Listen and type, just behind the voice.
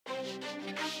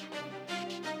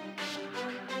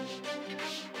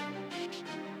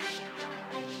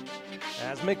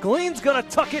As McLean's going to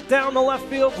tuck it down the left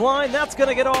field line, that's going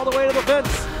to get all the way to the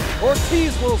fence.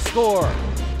 Ortiz will score.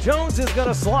 Jones is going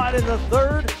to slide in the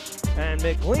third, and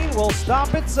McLean will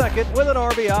stop at second with an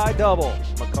RBI double.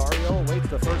 Macario awaits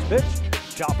the first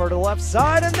pitch, chopper to left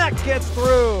side, and that gets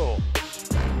through.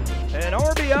 An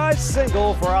RBI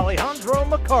single for Alejandro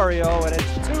Macario, and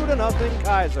it's 2-0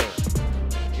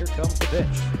 Keiser. Here comes the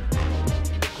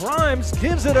pitch. Grimes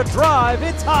gives it a drive,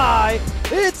 it's high,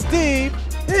 it's deep,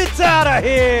 it's out of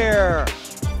here!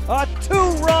 A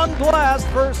 2-run blast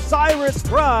for Cyrus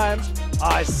Grimes.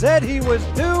 I said he was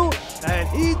due, and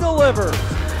he delivers.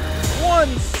 One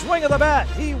swing of the bat,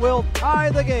 he will tie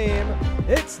the game.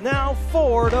 It's now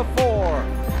 4-4.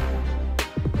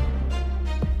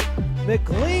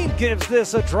 McLean gives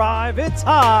this a drive, it's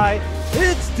high,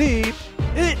 it's deep,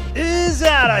 it is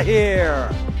out of here.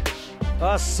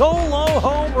 A solo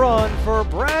home run for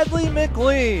Bradley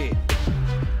McLean.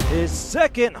 His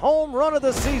second home run of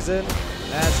the season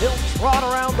as he'll trot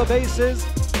around the bases,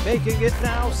 making it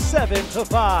now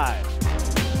 7-5.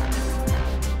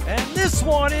 And this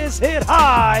one is hit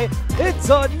high. It's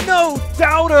a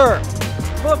no-doubter.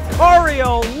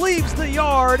 Macario leaves the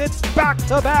yard. It's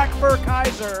back-to-back for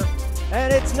Keiser.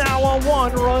 And it's now a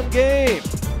one-run game.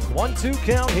 1-2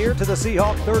 count here to the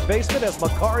Seahawks third baseman as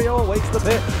Macario awaits the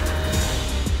pitch.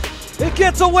 It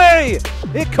gets away.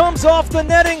 It comes off the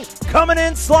netting, coming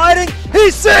in, sliding.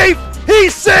 He's safe.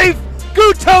 He's safe.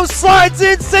 Guto slides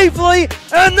in safely,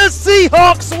 and the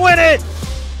Seahawks win it.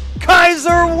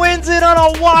 Keiser wins it on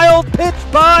a wild pitch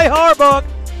by Harbuck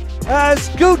as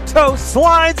Guto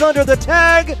slides under the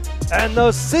tag, and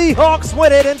the Seahawks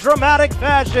win it in dramatic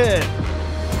fashion.